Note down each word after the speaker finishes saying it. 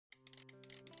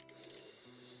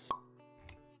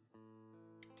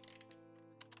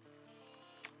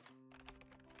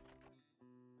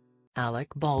Alec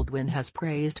Baldwin has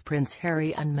praised Prince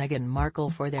Harry and Meghan Markle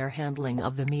for their handling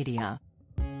of the media.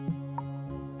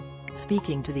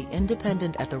 Speaking to The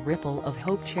Independent at the Ripple of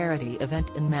Hope charity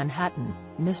event in Manhattan,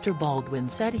 Mr. Baldwin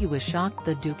said he was shocked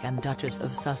the Duke and Duchess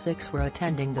of Sussex were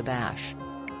attending the bash.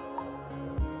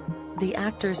 The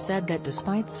actor said that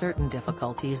despite certain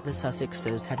difficulties, the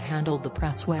Sussexes had handled the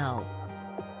press well.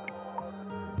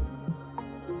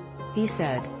 He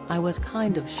said, "I was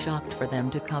kind of shocked for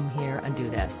them to come here and do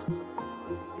this.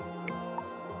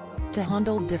 To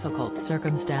handle difficult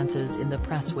circumstances in the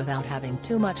press without having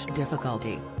too much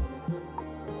difficulty.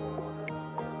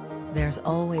 There's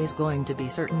always going to be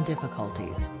certain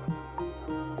difficulties.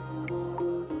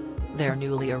 They're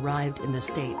newly arrived in the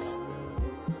States.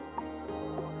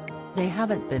 They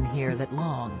haven't been here that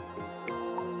long.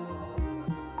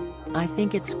 I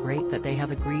think it's great that they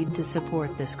have agreed to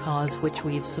support this cause which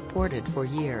we've supported for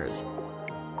years.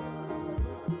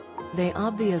 They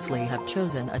obviously have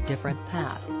chosen a different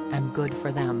path, and good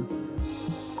for them.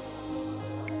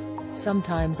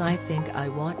 Sometimes I think I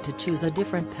want to choose a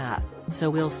different path, so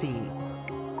we'll see.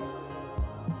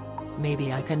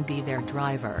 Maybe I can be their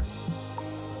driver."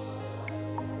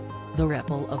 The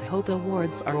Ripple of Hope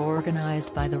Awards are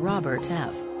organized by the Robert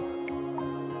F.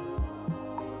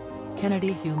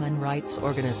 Kennedy Human Rights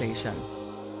Organization.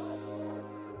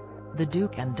 The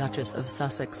Duke and Duchess of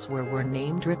Sussex were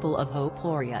named Ripple of Hope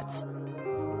laureates.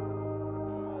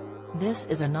 This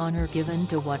is an honor given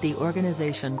to what the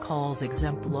organization calls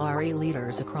exemplary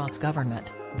leaders across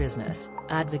government, business,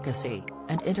 advocacy,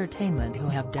 and entertainment who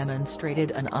have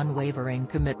demonstrated an unwavering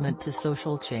commitment to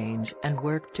social change and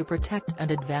work to protect and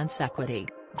advance equity,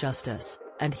 justice,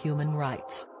 and human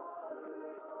rights.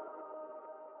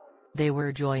 They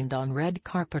were joined on red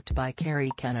carpet by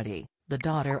Kerry Kennedy, the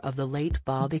daughter of the late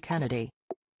Bobby Kennedy.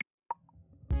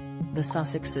 The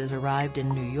Sussexes arrived in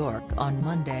New York on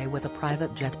Monday with a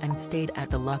private jet and stayed at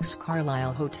the Luxe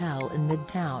Carlisle Hotel in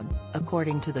Midtown,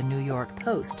 according to the New York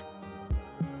Post.